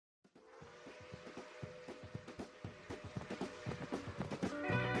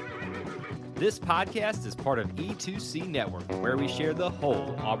This podcast is part of E2C Network, where we share the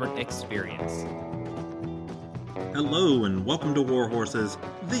whole Auburn experience. Hello and welcome to War Horses,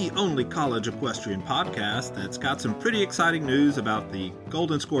 the only college equestrian podcast that's got some pretty exciting news about the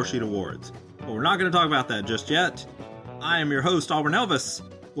Golden Score Sheet Awards. But we're not going to talk about that just yet. I am your host, Auburn Elvis.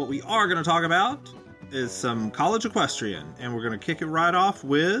 What we are going to talk about is some college equestrian, and we're going to kick it right off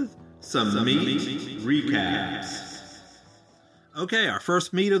with some meet recaps. Okay, our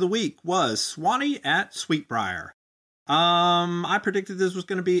first meet of the week was Swanee at Sweetbriar. I predicted this was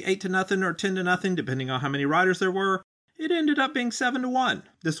going to be 8-0 or 10-0, depending on how many riders there were. It ended up being 7-1.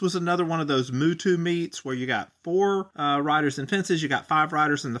 This was another one of those Mutu meets where you got 4 riders in fences, you got 5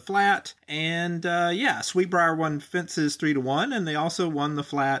 riders in the flat, and Sweetbriar won fences 3-1, and they also won the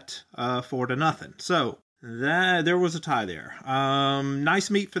flat 4-0. So there was a tie there.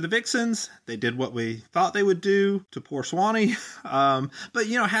 Nice meet for the Vixens. They did what we thought they would do to poor Swanee. But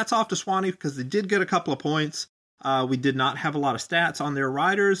hats off to Swanee because they did get a couple of points. We did not have a lot of stats on their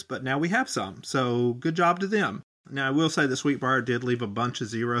riders, but now we have some. So good job to them. Now I will say the Sweetbriar did leave a bunch of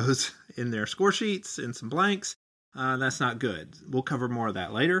zeros in their score sheets and some blanks. That's not good. We'll cover more of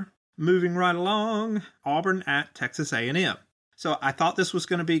that later. Moving right along, Auburn at Texas A&M. So I thought this was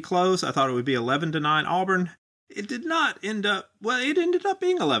going to be close. I thought it would be 11-9 Auburn. It did not end up, it ended up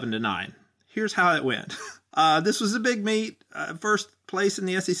being 11-9. Here's how it went. This was a big meet. First place in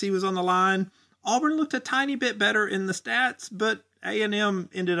the SEC was on the line. Auburn looked a tiny bit better in the stats, but A&M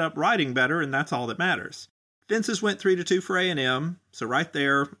ended up riding better, and that's all that matters. Fences went 3-2 for A&M. So right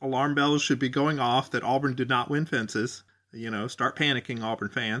there, alarm bells should be going off that Auburn did not win fences. Start panicking, Auburn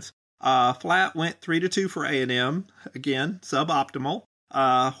fans. Flat went 3-2 for A&M. Again, suboptimal.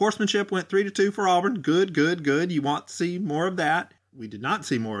 Horsemanship went 3-2 for Auburn. Good. You want to see more of that. We did not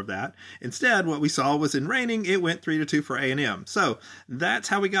see more of that. Instead, what we saw was in reining, it went 3-2 for A&M. So that's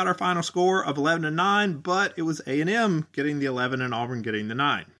how we got our final score of 11-9, but it was A&M getting the 11 and Auburn getting the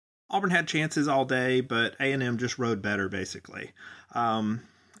 9. Auburn had chances all day, but A&M just rode better, basically.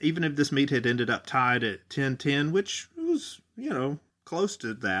 Even if this meet had ended up tied at 10-10, which was, close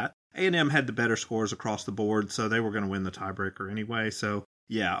to that, A&M had the better scores across the board, so they were going to win the tiebreaker anyway. So,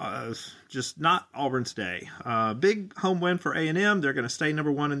 just not Auburn's day. Big home win for A&M. They're going to stay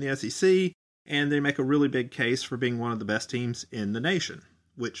number 1 in the SEC, and they make a really big case for being one of the best teams in the nation,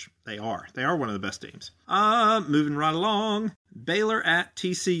 which they are. They are one of the best teams. Moving right along, Baylor at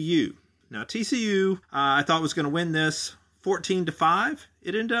TCU. Now, TCU, I thought was going to win this 14-5.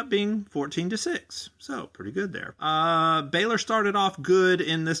 It ended up being 14-6. So, pretty good there. Baylor started off good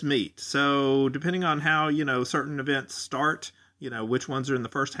in this meet. So, depending on how, certain events start, which ones are in the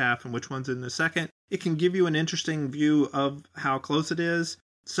first half and which ones in the second, it can give you an interesting view of how close it is.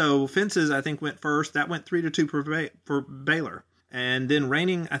 So, fences, I think, went first. That went 3-2 for Baylor. And then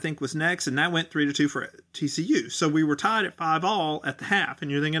reining, I think, was next, and that went 3-2 for TCU. So we were tied at 5-all at the half, and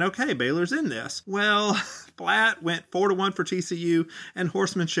you're thinking, okay, Baylor's in this. Well, flat went 4-1 for TCU, and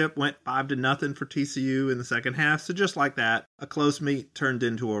horsemanship went 5-0 for TCU in the second half. So just like that, a close meet turned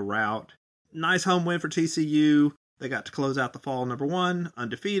into a rout. Nice home win for TCU. They got to close out the fall number 1,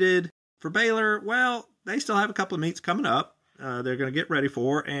 undefeated. For Baylor, well, they still have a couple of meets coming up. They're going to get ready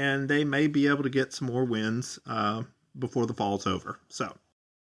for, and they may be able to get some more wins before the fall's over.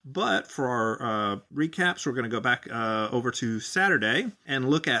 But for our recaps, we're going to go back over to Saturday and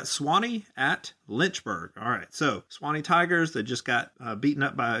look at Swanee at Lynchburg. All right, so Swanee Tigers, they just got beaten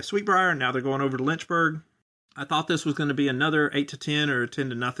up by Sweetbriar, and now they're going over to Lynchburg. I thought this was going to be another 8-10 or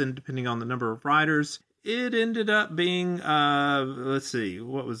 10-0, depending on the number of riders. It ended up being, let's see,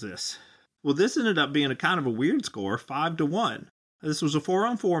 what was this? Well, this ended up being a kind of a weird score, 5-1. This was a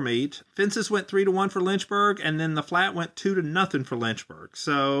 4-on-4 meet. Fences went 3-1 for Lynchburg, and then the flat went 2-0 for Lynchburg.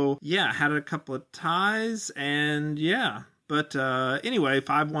 So, had a couple of ties, and But anyway,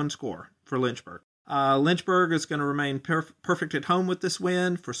 5-1 score for Lynchburg. Lynchburg is going to remain perfect at home with this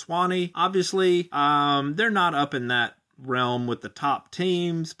win for Swanee. Obviously, they're not up in that realm with the top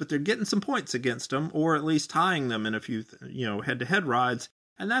teams, but they're getting some points against them, or at least tying them in a few, head-to-head rides,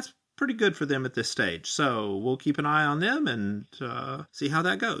 and that's pretty good for them at this stage. So we'll keep an eye on them and see how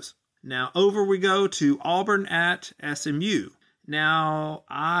that goes. Now over we go to Auburn at SMU. Now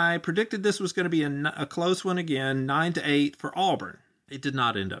I predicted this was going to be a close one again, 9-8 for Auburn. It did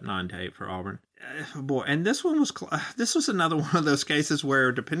not end up 9-8 for Auburn. And this one was this was another one of those cases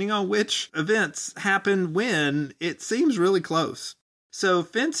where depending on which events happen when, it seems really close. So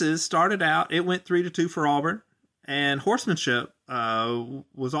fences started out, it went 3-2 for Auburn. And horsemanship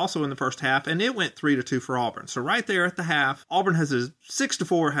was also in the first half, and it went 3-2 for Auburn. So right there at the half, Auburn has a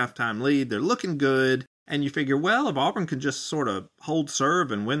 6-4 halftime lead. They're looking good. And you figure, well, if Auburn can just sort of hold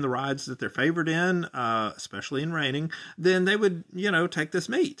serve and win the rides that they're favored in, especially in raining, then they would, take this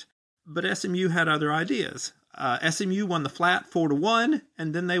meet. But SMU had other ideas. SMU won the flat 4-1,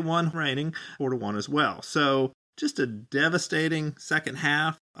 and then they won raining 4-1 as well. So just a devastating second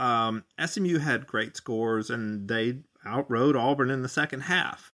half. SMU had great scores, and they outrode Auburn in the second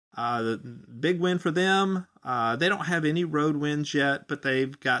half. The big win for them. They don't have any road wins yet, but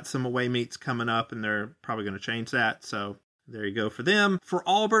they've got some away meets coming up, and they're probably going to change that. So there you go for them. For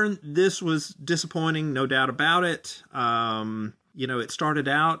Auburn, this was disappointing, no doubt about it. It started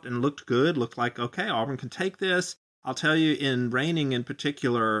out and looked good, looked like, okay, Auburn can take this. I'll tell you, in raining in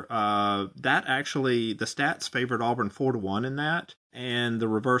particular, that actually, the stats favored Auburn 4-1 in that, and the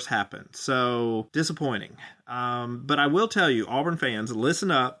reverse happened. So, disappointing. But I will tell you, Auburn fans,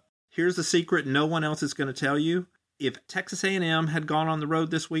 listen up. Here's the secret no one else is going to tell you. If Texas A&M had gone on the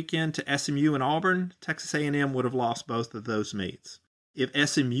road this weekend to SMU and Auburn, Texas A&M would have lost both of those meets. If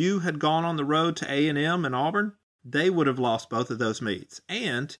SMU had gone on the road to A&M and Auburn, they would have lost both of those meets.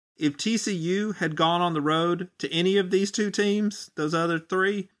 And if TCU had gone on the road to any of these two teams, those other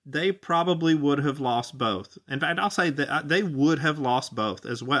three, they probably would have lost both. In fact, I'll say that they would have lost both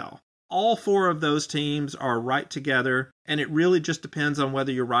as well. All four of those teams are right together, and it really just depends on whether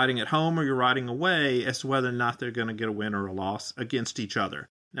you're riding at home or you're riding away as to whether or not they're going to get a win or a loss against each other.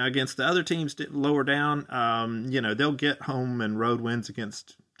 Now, against the other teams lower down, they'll get home and road wins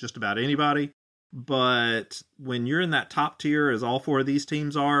against just about anybody. But when you're in that top tier, as all four of these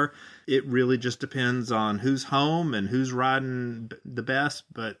teams are, it really just depends on who's home and who's riding the best.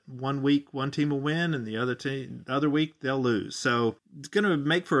 But one week, one team will win, and the other week, they'll lose. So it's going to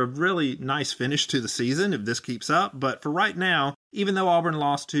make for a really nice finish to the season if this keeps up. But for right now, even though Auburn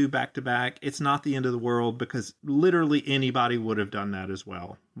lost 2 back-to-back, it's not the end of the world because literally anybody would have done that as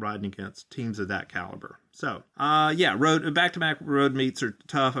well, riding against teams of that caliber. So, back-to-back road meets are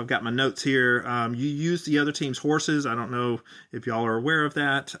tough. I've got my notes here. You use the other team's horses. I don't know if y'all are aware of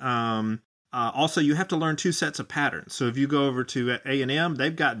that. Also, you have to learn 2 sets of patterns. So if you go over to A&M,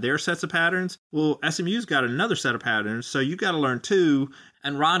 they've got their sets of patterns. Well, SMU's got another set of patterns, so you got to learn 2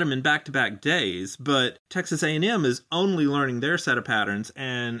 and ride them in back-to-back days. But Texas A&M is only learning their set of patterns,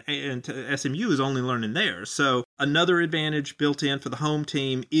 and SMU is only learning theirs. So another advantage built in for the home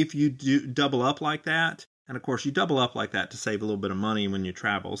team if you do double up like that. And of course, you double up like that to save a little bit of money when you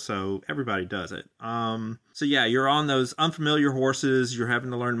travel. So everybody does it. You're on those unfamiliar horses. You're having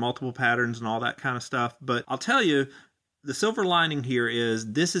to learn multiple patterns and all that kind of stuff. But I'll tell you, the silver lining here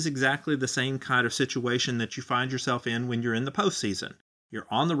is this is exactly the same kind of situation that you find yourself in when you're in the postseason. You're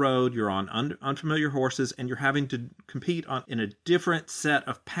on the road, you're on unfamiliar horses, and you're having to compete in a different set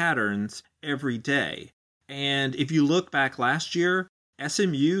of patterns every day. And if you look back last year,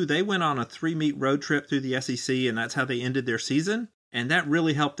 SMU, they went on a 3-meet road trip through the SEC, and that's how they ended their season. And that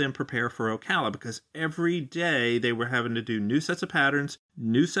really helped them prepare for Ocala because every day they were having to do new sets of patterns,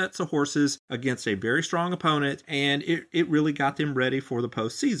 new sets of horses against a very strong opponent, and it really got them ready for the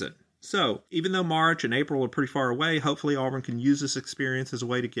postseason. So, even though March and April are pretty far away, hopefully Auburn can use this experience as a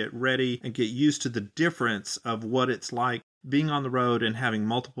way to get ready and get used to the difference of what it's like being on the road and having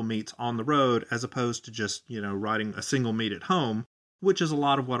multiple meets on the road as opposed to just, riding a single meet at home, which is a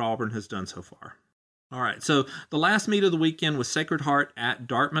lot of what Auburn has done so far. All right, so the last meet of the weekend was Sacred Heart at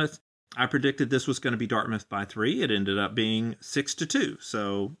Dartmouth. I predicted this was going to be Dartmouth by 3. It ended up being 6-2,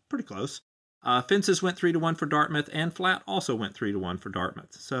 so pretty close. Fences went 3-1 for Dartmouth, and flat also went 3-1 for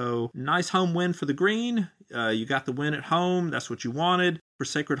Dartmouth. So nice home win for the green. You got the win at home. That's what you wanted. For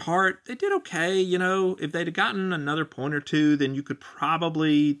Sacred Heart, they did okay. If they'd have gotten another point or two, then you could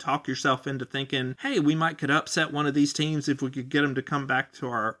probably talk yourself into thinking, hey, we could upset one of these teams if we could get them to come back to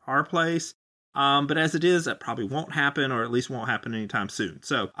our place. But as it is, that probably won't happen, or at least won't happen anytime soon.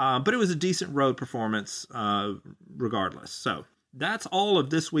 So, but it was a decent road performance regardless. So that's all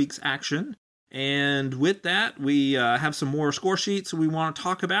of this week's action. And with that, we have some more score sheets we want to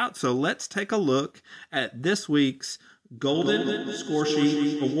talk about. So let's take a look at this week's Golden Score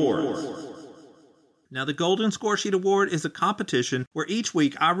Sheet Awards. Now, the Golden Score Sheet Award is a competition where each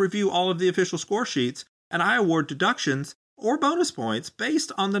week I review all of the official score sheets and I award deductions or bonus points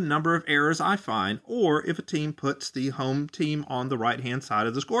based on the number of errors I find, or if a team puts the home team on the right-hand side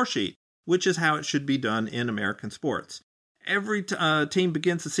of the score sheet, which is how it should be done in American sports. Every team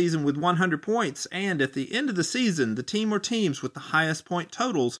begins the season with 100 points, and at the end of the season, the team or teams with the highest point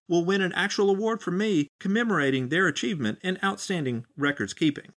totals will win an actual award from me commemorating their achievement in outstanding records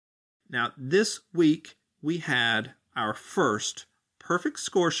keeping. Now, this week, we had our first perfect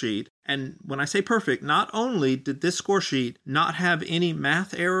score sheet, and when I say perfect, not only did this score sheet not have any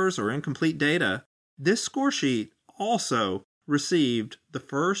math errors or incomplete data, This score sheet also received the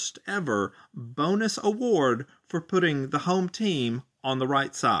first ever bonus award for putting the home team on the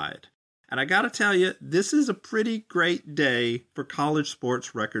right side. And I gotta tell you, this is a pretty great day for college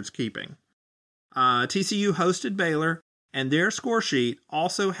sports records keeping. TCU hosted Baylor, and their score sheet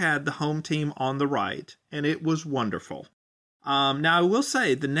also had the home team on the right, and it was wonderful. Now, I will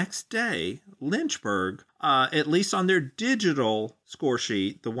say, the next day, Lynchburg, at least on their digital score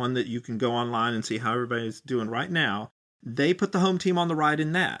sheet, the one that you can go online and see how everybody's doing right now, they put the home team on the right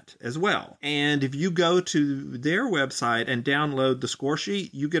in that as well. And if you go to their website and download the score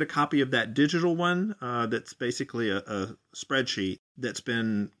sheet, you get a copy of that digital one that's basically a spreadsheet that's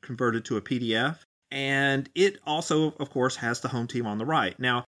been converted to a PDF. And it also, of course, has the home team on the right.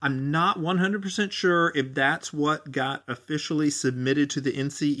 Now, I'm not 100% sure if that's what got officially submitted to the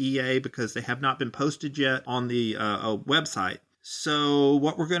NCEA because they have not been posted yet on the website. So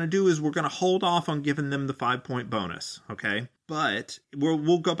what we're going to do is we're going to hold off on giving them the 5-point bonus, okay? But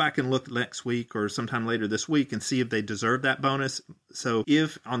we'll go back and look next week or sometime later this week and see if they deserve that bonus. So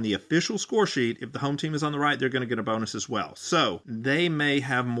if on the official score sheet, if the home team is on the right, they're going to get a bonus as well. So they may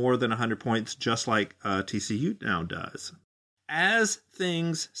have more than 100 points just like TCU now does. As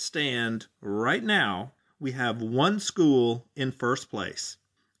things stand right now, we have one school in first place.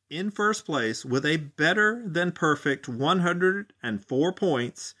 In first place, with a better than perfect 104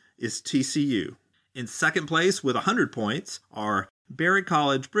 points, is TCU. In second place, with 100 points, are Berry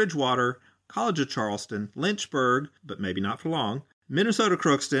College, Bridgewater, College of Charleston, Lynchburg, but maybe not for long, Minnesota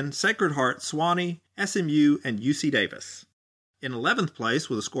Crookston, Sacred Heart, Sewanee, SMU, and UC Davis. In 11th place,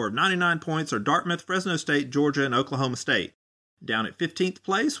 with a score of 99 points, are Dartmouth, Fresno State, Georgia, and Oklahoma State. Down at 15th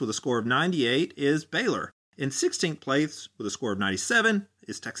place, with a score of 98, is Baylor. In 16th place, with a score of 97,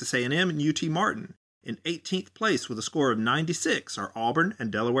 is Texas A&M and UT Martin. In 18th place, with a score of 96, are Auburn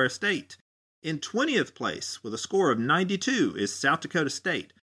and Delaware State. In 20th place, with a score of 92, is South Dakota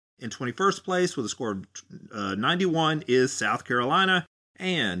State. In 21st place, with a score of 91, is South Carolina.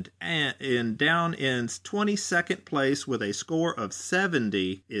 And down in 22nd place, with a score of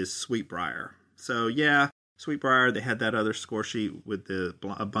 70, is Sweetbriar. So, yeah, Sweetbriar, they had that other score sheet with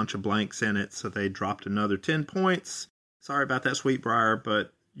a bunch of blanks in it, so they dropped another 10 points. Sorry about that, Sweetbriar,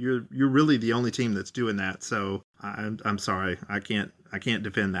 but you're really the only team that's doing that, so I'm sorry. I can't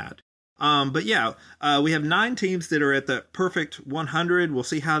defend that. But yeah, we have 9 teams that are at the perfect 100. We'll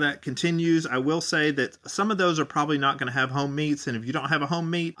see how that continues. I will say that some of those are probably not going to have home meets, and if you don't have a home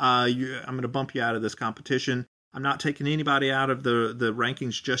meet, I'm going to bump you out of this competition. I'm not taking anybody out of the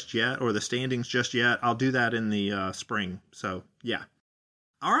rankings just yet, or the standings just yet. I'll do that in the spring. So, yeah.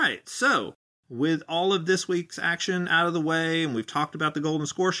 All right, so with all of this week's action out of the way, and we've talked about the golden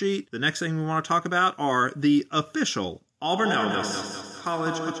score sheet, the next thing we want to talk about are the official Auburn Elvis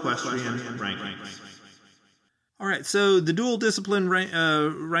College Equestrian rankings. All right, so the dual discipline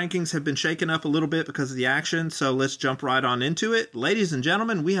rankings have been shaken up a little bit because of the action, so let's jump right on into it. Ladies and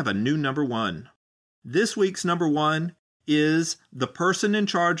gentlemen, we have a new number 1. This week's number 1 is the person in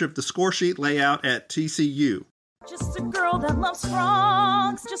charge of the score sheet layout at TCU. Just a girl that loves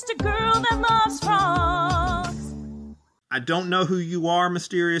frogs. Just a girl that loves frogs. I don't know who you are,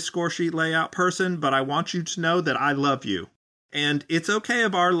 mysterious score sheet layout person, but I want you to know that I love you. And it's okay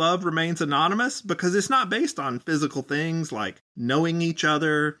if our love remains anonymous because it's not based on physical things like knowing each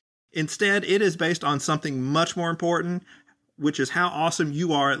other. Instead, it is based on something much more important, which is how awesome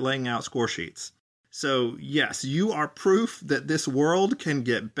you are at laying out score sheets. So, yes, you are proof that this world can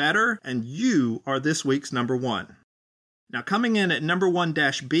get better, and you are this week's number 1. Now, coming in at number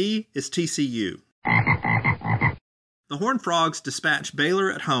 1-B is TCU. The Horned Frogs dispatched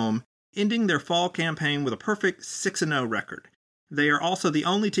Baylor at home, ending their fall campaign with a perfect 6-0 record. They are also the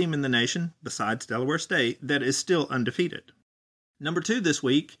only team in the nation, besides Delaware State, that is still undefeated. Number 2 this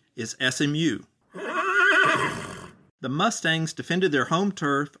week is SMU. The Mustangs defended their home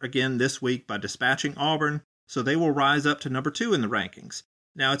turf again this week by dispatching Auburn, so they will rise up to number 2 in the rankings.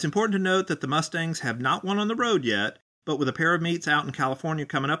 Now, it's important to note that the Mustangs have not won on the road yet, but with a pair of meets out in California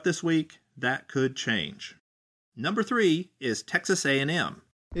coming up this week, that could change. Number 3 is Texas A&M.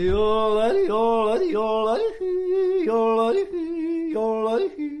 The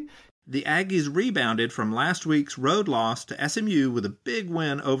Aggies rebounded from last week's road loss to SMU with a big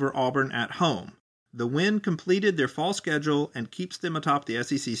win over Auburn at home. The win completed their fall schedule and keeps them atop the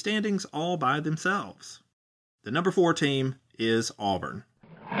SEC standings all by themselves. The number 4 team is Auburn.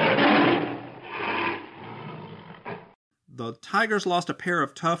 The Tigers lost a pair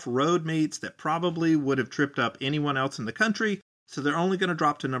of tough road meets that probably would have tripped up anyone else in the country, so they're only going to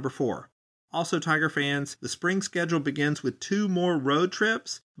drop to number 4. Also, Tiger fans, the spring schedule begins with 2 more road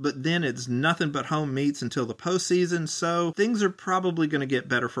trips, but then it's nothing but home meets until the postseason, so things are probably going to get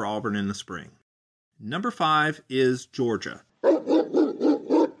better for Auburn in the spring. Number 5 is Georgia.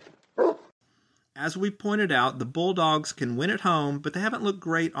 As we pointed out, the Bulldogs can win at home, but they haven't looked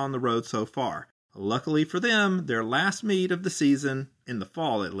great on the road so far. Luckily for them, their last meet of the season, in the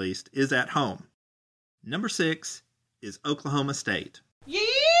fall at least, is at home. Number 6 is Oklahoma State. Yeehaw!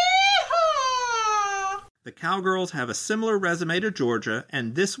 The Cowgirls have a similar resume to Georgia,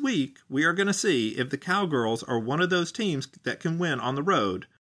 and this week we are going to see if the Cowgirls are one of those teams that can win on the road.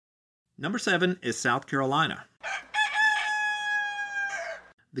 Number 7 is South Carolina.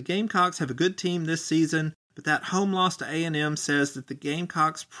 The Gamecocks have a good team this season, but that home loss to A&M says that the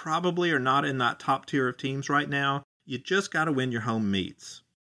Gamecocks probably are not in that top tier of teams right now. You just got to win your home meets.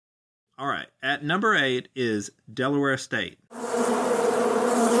 All right, at number 8 is Delaware State.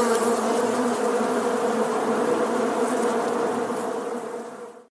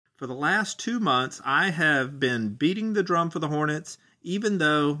 For the last 2 months, I have been beating the drum for the Hornets, even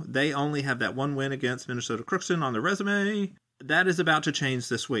though they only have that one win against Minnesota Crookston on their resume. That is about to change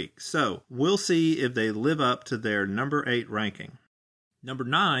this week, so we'll see if they live up to their number 8 ranking. Number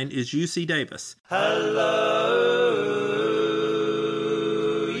 9 is UC Davis. Hello,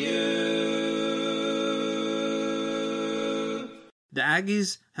 you. The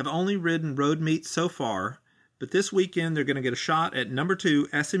Aggies have only ridden road meets so far, but this weekend they're going to get a shot at number 2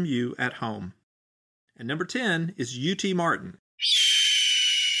 SMU at home. And number 10 is UT Martin.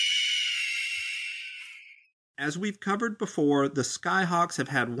 As we've covered before, the Skyhawks have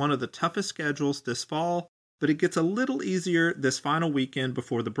had one of the toughest schedules this fall, but it gets a little easier this final weekend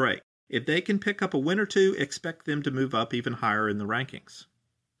before the break. If they can pick up a win or two, expect them to move up even higher in the rankings.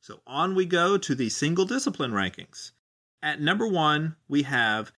 So on we go to the single discipline rankings. At number 1, we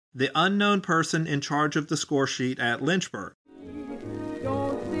have the unknown person in charge of the score sheet at Lynchburg.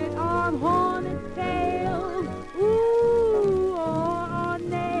 Don't sit on hornet's tails, ooh, or on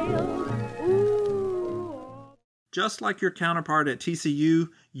nails, ooh. Just like your counterpart at TCU,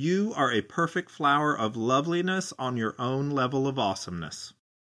 you are a perfect flower of loveliness on your own level of awesomeness.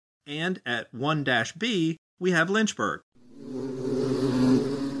 And at 1-B, we have Lynchburg.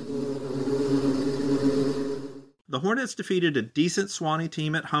 The Hornets defeated a decent Swanee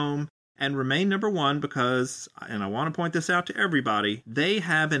team at home and remain number 1 because, and I want to point this out to everybody, they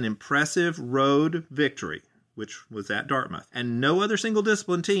have an impressive road victory, which was at Dartmouth. And no other single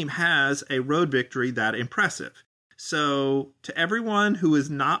discipline team has a road victory that impressive. So, to everyone who is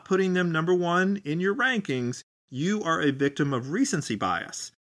not putting them number 1 in your rankings, you are a victim of recency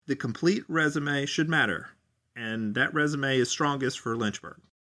bias. The complete resume should matter, and that resume is strongest for Lynchburg.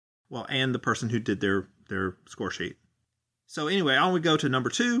 Well, and the person who did their score sheet. So anyway, on we go to number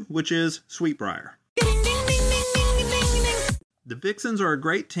 2, which is Sweetbriar. The Vixens are a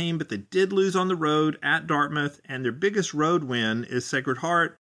great team, but they did lose on the road at Dartmouth, and their biggest road win is Sacred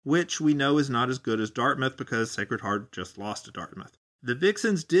Heart, which we know is not as good as Dartmouth because Sacred Heart just lost to Dartmouth. The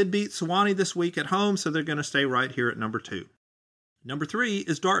Vixens did beat Sewanee this week at home, so they're going to stay right here at number 2. Number 3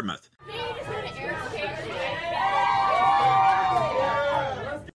 is Dartmouth.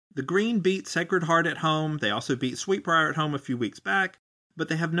 The Green beat Sacred Heart at home. They also beat Sweetbriar at home a few weeks back, but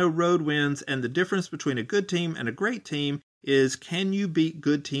they have no road wins, and the difference between a good team and a great team is, can you beat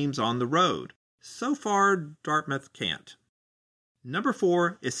good teams on the road? So far, Dartmouth can't. Number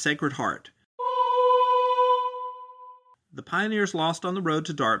 4 is Sacred Heart. The Pioneers lost on the road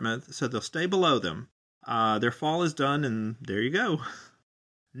to Dartmouth, so they'll stay below them. Their fall is done, and there you go.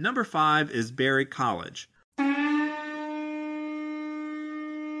 Number 5 is Berry College.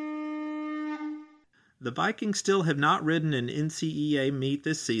 The Vikings still have not ridden an NCEA meet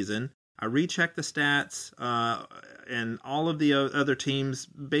this season. I rechecked the stats, and all of the other teams,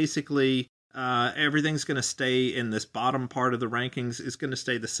 basically, everything's going to stay in this bottom part of the rankings. Is going to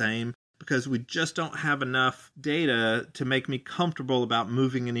stay the same because we just don't have enough data to make me comfortable about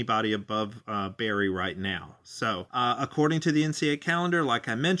moving anybody above Berry right now. So, according to the NCAA calendar, like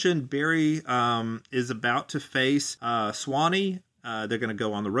I mentioned, Berry is about to face Swanee. They're going to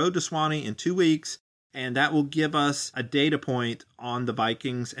go on the road to Swanee in 2 weeks. And that will give us a data point on the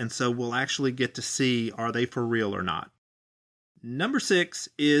Vikings, and so we'll actually get to see, are they for real or not. Number 6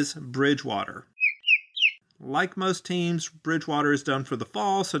 is Bridgewater. Like most teams, Bridgewater is done for the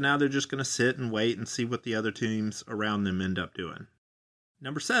fall, so now they're just going to sit and wait and see what the other teams around them end up doing.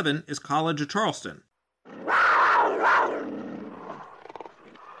 Number 7 is College of Charleston.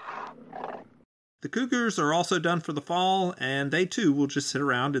 The Cougars are also done for the fall, and they too will just sit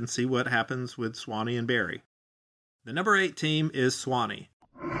around and see what happens with Swanee and Berry. The number 8 team is Swanee.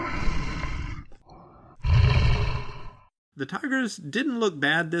 The Tigers didn't look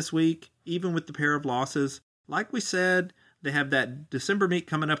bad this week, even with the pair of losses. Like we said, they have that December meet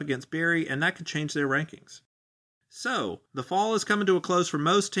coming up against Berry, and that could change their rankings. So, the fall is coming to a close for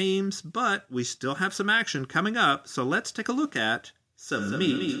most teams, but we still have some action coming up, so let's take a look at some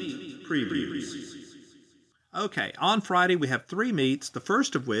meet previews. Okay, on Friday we have 3 meets, the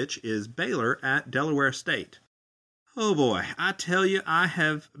first of which is Baylor at Delaware State. Oh boy, I tell you, I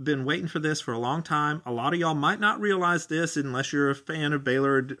have been waiting for this for a long time. A lot of y'all might not realize this unless you're a fan of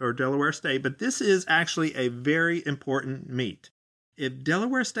Baylor or Delaware State, but this is actually a very important meet. If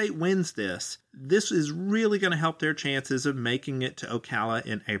Delaware State wins this is really going to help their chances of making it to Ocala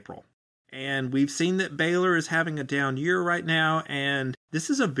in April. And we've seen that Baylor is having a down year right now, and this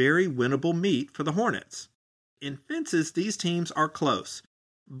is a very winnable meet for the Hornets. In fences, these teams are close,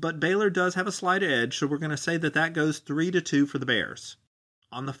 but Baylor does have a slight edge, so we're going to say that goes 3-2 for the Bears.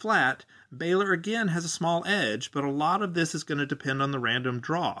 On the flat, Baylor again has a small edge, but a lot of this is going to depend on the random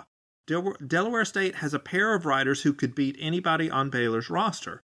draw. Delaware State has a pair of riders who could beat anybody on Baylor's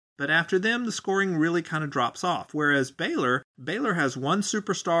roster, but after them, the scoring really kind of drops off, whereas Baylor has one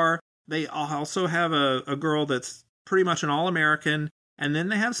superstar. They also have a girl that's pretty much an All-American, and then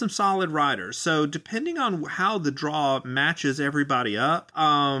they have some solid riders. So depending on how the draw matches everybody up,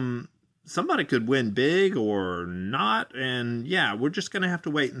 somebody could win big or not, and yeah, we're just going to have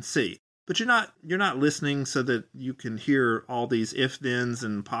to wait and see. But you're not listening so that you can hear all these if-thens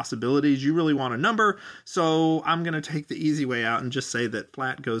and possibilities. You really want a number, so I'm going to take the easy way out and just say that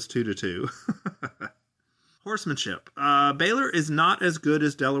flat goes 2-2. Horsemanship. Baylor is not as good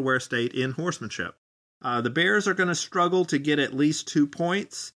as Delaware State in horsemanship. The Bears are going to struggle to get at least 2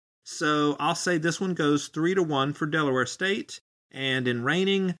 points, so I'll say this one goes 3-1 for Delaware State. And in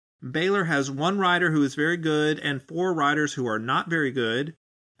reining, Baylor has 1 rider who is very good and 4 riders who are not very good.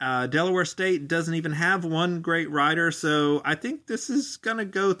 Delaware State doesn't even have 1 great rider, so I think this is going to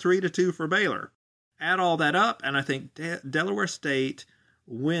go 3-2 for Baylor. Add all that up, and I think Delaware State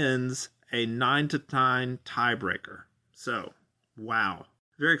wins a 9-9 tiebreaker. So, wow.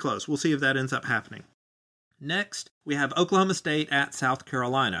 Very close. We'll see if that ends up happening. Next, we have Oklahoma State at South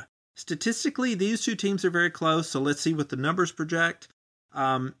Carolina. Statistically, these 2 teams are very close, so let's see what the numbers project.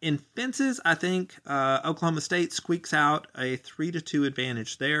 In fences, I think Oklahoma State squeaks out a 3-2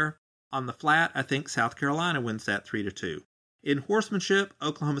 advantage there. On the flat, I think South Carolina wins that 3-2. In horsemanship,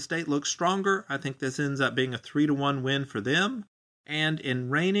 Oklahoma State looks stronger. I think this ends up being a 3-1 win for them. And in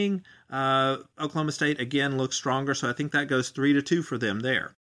reining, Oklahoma State again looks stronger, so I think that goes 3-2 for them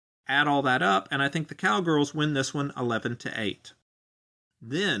there. Add all that up, and I think the Cowgirls win this one 11-8.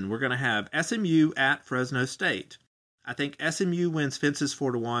 Then we're going to have SMU at Fresno State. I think SMU wins fences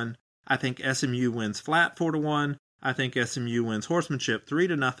 4-1. I think SMU wins flat 4-1. I think SMU wins horsemanship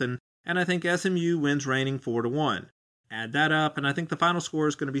 3-0. And I think SMU wins reining 4-1. Add that up, and I think the final score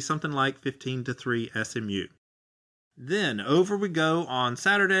is going to be something like 15-3 SMU. Then over we go on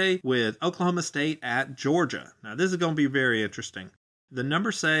Saturday with Oklahoma State at Georgia. Now this is going to be very interesting. The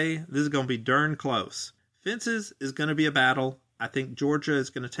numbers say this is going to be darn close. Fences is going to be a battle. I think Georgia is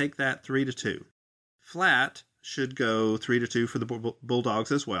going to take that 3-2. Flat should go 3-2 for the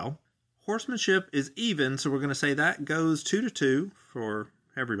Bulldogs as well. Horsemanship is even, so we're going to say that goes 2-2 for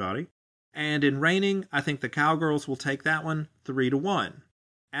everybody. And in reining, I think the Cowgirls will take that one 3-1.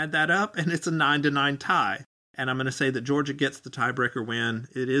 Add that up, and it's a 9-9 tie. And I'm going to say that Georgia gets the tiebreaker win.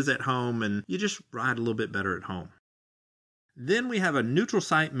 It is at home, and you just ride a little bit better at home. Then we have a neutral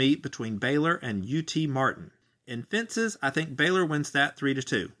site meet between Baylor and UT Martin. In fences, I think Baylor wins that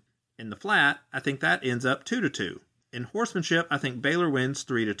 3-2. In the flat, I think that ends up 2-2. In horsemanship, I think Baylor wins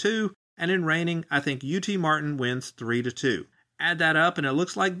 3-2. And in reining, I think UT Martin wins 3-2. Add that up, and it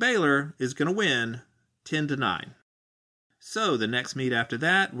looks like Baylor is going to win 10-9. So the next meet after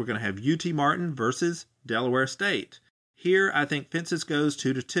that, we're going to have UT Martin versus Delaware State. Here, I think fences goes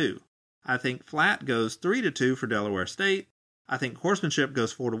 2-2. I think flat goes 3-2 for Delaware State. I think horsemanship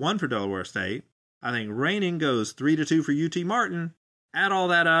goes 4-1 for Delaware State. I think reining goes 3-2 for UT Martin. Add all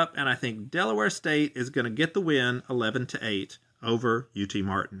that up, and I think Delaware State is going to get the win 11-8 over UT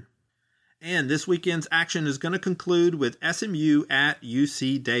Martin. And this weekend's action is going to conclude with SMU at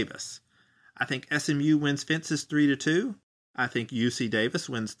UC Davis. I think SMU wins fences 3-2. I think UC Davis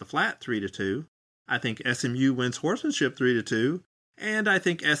wins the flat 3-2. I think SMU wins horsemanship 3-2. And I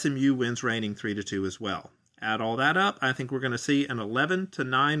think SMU wins reining 3-2 as well. Add all that up, I think we're going to see an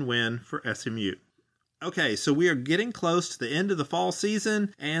 11-9 win for SMU. Okay, so we are getting close to the end of the fall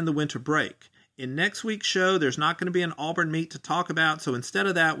season and the winter break. In next week's show, there's not going to be an Auburn meet to talk about, so instead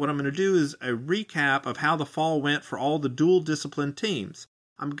of that, what I'm going to do is a recap of how the fall went for all the dual discipline teams.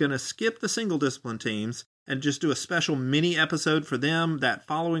 I'm going to skip the single discipline teams and just do a special mini episode for them that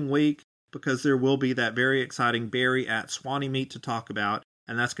following week, because there will be that very exciting Barry at Swanee meet to talk about,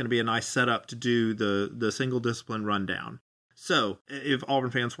 and that's going to be a nice setup to do the single discipline rundown. So if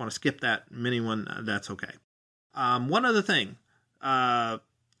Auburn fans want to skip that mini one, that's okay. One other thing,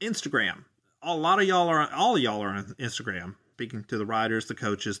 Instagram. All of y'all are on Instagram, speaking to the riders, the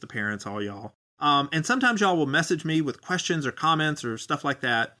coaches, the parents, all y'all. And sometimes y'all will message me with questions or comments or stuff like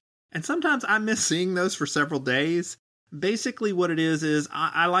that. And sometimes I miss seeing those for several days. Basically what it is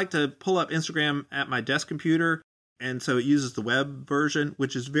I like to pull up Instagram at my desk computer. And so it uses the web version,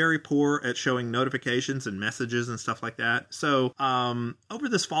 which is very poor at showing notifications and messages and stuff like that. So over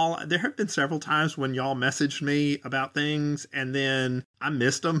this fall, there have been several times when y'all messaged me about things and then I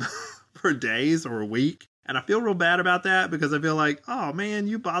missed them for days or a week. And I feel real bad about that because I feel like, oh man,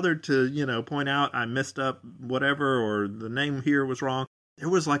 you bothered to, point out I messed up whatever, or the name here was wrong. There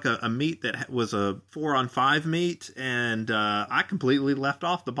was like a meet that was a 4-on-5 meet, and I completely left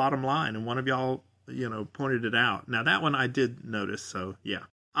off the bottom line, and one of y'all, pointed it out. Now that one I did notice, so yeah.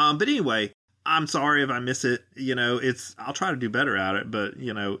 But anyway, I'm sorry if I miss it. I'll try to do better at it. But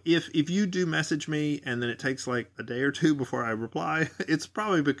if you do message me and then it takes like a day or two before I reply, it's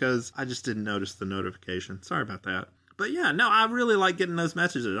probably because I just didn't notice the notification. Sorry about that. But yeah, no, I really like getting those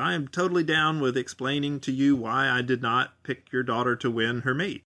messages. I am totally down with explaining to you why I did not pick your daughter to win her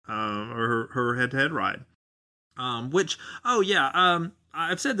meet, or her head-to-head ride.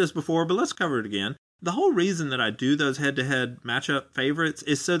 I've said this before, but let's cover it again. The whole reason that I do those head-to-head matchup favorites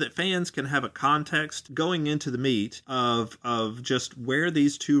is so that fans can have a context going into the meet of just where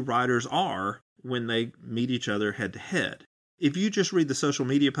these two riders are when they meet each other head-to-head. If you just read the social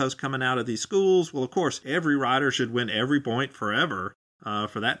media posts coming out of these schools, well, of course, every rider should win every point forever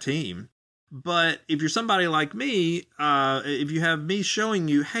for that team. But if you're somebody like me, if you have me showing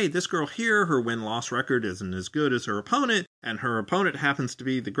you, hey, this girl here, her win-loss record isn't as good as her opponent, and her opponent happens to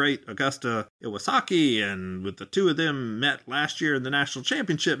be the great Augusta Iwasaki, and with the two of them met last year in the national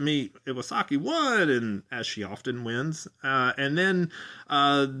championship meet, Iwasaki won, and as she often wins. And then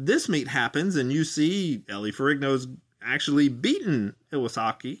this meet happens, and you see Ellie Ferrigno's actually beaten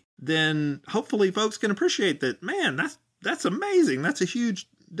Iwasaki, then hopefully folks can appreciate that, man, that's amazing. That's a huge,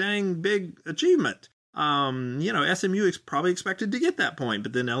 dang big achievement. SMU probably expected to get that point,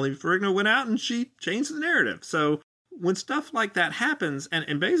 but then Ellie Ferrigno went out and she changed the narrative. So when stuff like that happens,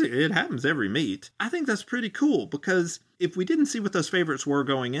 and basically it happens every meet, I think that's pretty cool, because if we didn't see what those favorites were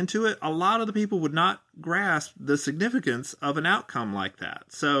going into it, a lot of the people would not grasp the significance of an outcome like that.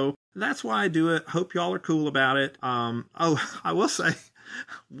 So that's why I do it. Hope y'all are cool about it. I will say,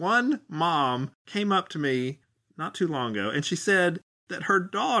 one mom came up to me not too long ago, and she said that her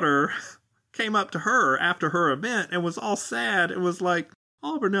daughter came up to her after her event and was all sad. It was like,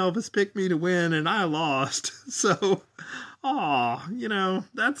 Auburn Elvis picked me to win and I lost. So,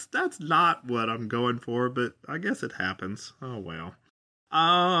 that's not what I'm going for, but I guess it happens. Oh, well.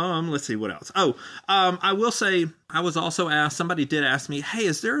 Let's see what else. I will say, I was also asked, somebody did ask me, hey,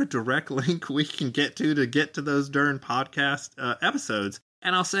 is there a direct link we can get to those darn podcast episodes?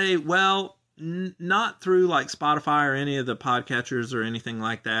 And I'll say, well, not through like Spotify or any of the podcatchers or anything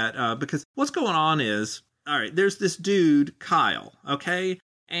like that, because what's going on is, all right, there's this dude, Kyle, okay?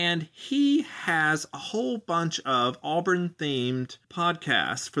 And he has a whole bunch of Auburn-themed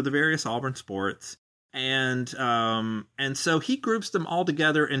podcasts for the various Auburn sports. And so he groups them all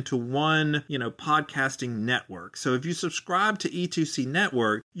together into one, podcasting network. So if you subscribe to E2C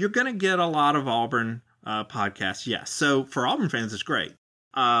Network, you're going to get a lot of Auburn podcasts, yes. So for Auburn fans, it's great.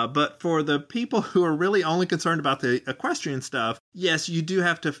 But for the people who are really only concerned about the equestrian stuff, yes, you do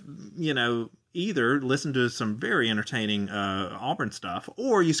have to, either listen to some very entertaining Auburn stuff,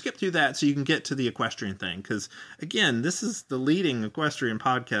 or you skip through that so you can get to the equestrian thing. Because, again, this is the leading equestrian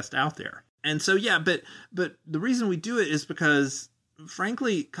podcast out there. And so, yeah, but the reason we do it is because,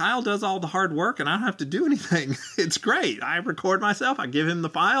 frankly, Kyle does all the hard work and I don't have to do anything. It's great. I record myself, I give him the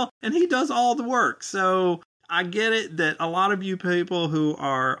file, and he does all the work. So I get it that a lot of you people who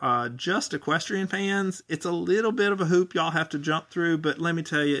are just equestrian fans, it's a little bit of a hoop y'all have to jump through, but let me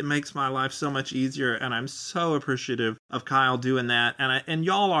tell you, it makes my life so much easier, and I'm so appreciative of Kyle doing that, and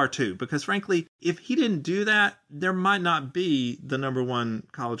y'all are too, because frankly, if he didn't do that, there might not be the #1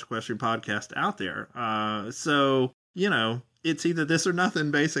 college equestrian podcast out there. So, it's either this or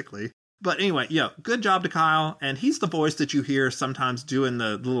nothing, basically. But anyway, yeah, good job to Kyle, and he's the voice that you hear sometimes doing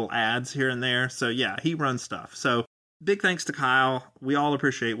the little ads here and there. So yeah, he runs stuff. So big thanks to Kyle. We all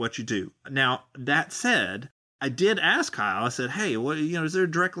appreciate what you do. Now, that said, I did ask Kyle, I said, hey, what, is there a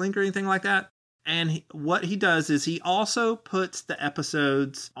direct link or anything like that? And what he does is he also puts the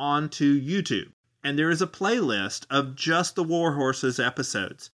episodes onto YouTube. and there is a playlist of just the War Horses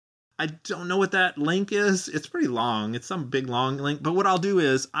episodes. I don't know what that link is. It's pretty long. It's some big long link. But what I'll do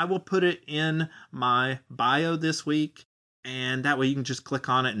is I will put it in my bio this week. And that way you can just click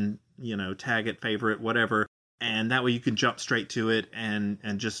on it and, tag it, favorite, whatever. And that way you can jump straight to it and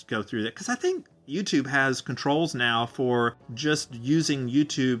just go through that. Because I think YouTube has controls now for just using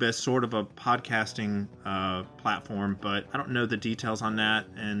YouTube as sort of a podcasting platform. But I don't know the details on that.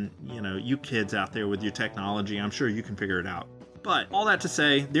 And, you kids out there with your technology, I'm sure you can figure it out. But all that to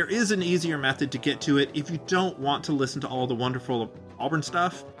say, there is an easier method to get to it if you don't want to listen to all the wonderful Auburn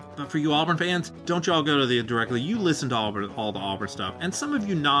stuff. But for you Auburn fans, don't y'all go to the directly. You listen to all the Auburn stuff. And some of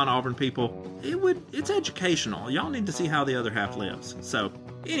you non-Auburn people, it's educational. Y'all need to see how the other half lives. So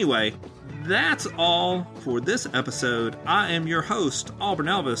anyway, that's all for this episode. I am your host, Auburn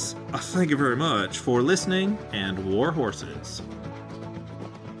Elvis. Thank you very much for listening, and War Horses.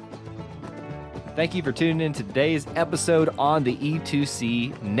 Thank you for tuning in to today's episode on the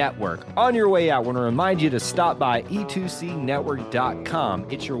E2C Network. On your way out, I want to remind you to stop by e2cnetwork.com.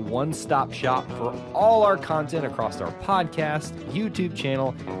 It's your one-stop shop for all our content across our podcast, YouTube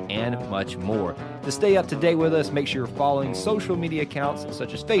channel, and much more. To stay up to date with us, make sure you're following social media accounts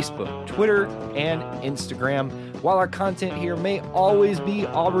such as Facebook, Twitter, and Instagram. While our content here may always be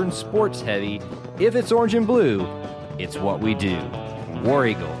Auburn sports heavy, if it's orange and blue, it's what we do. War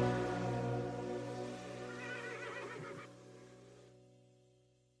Eagle.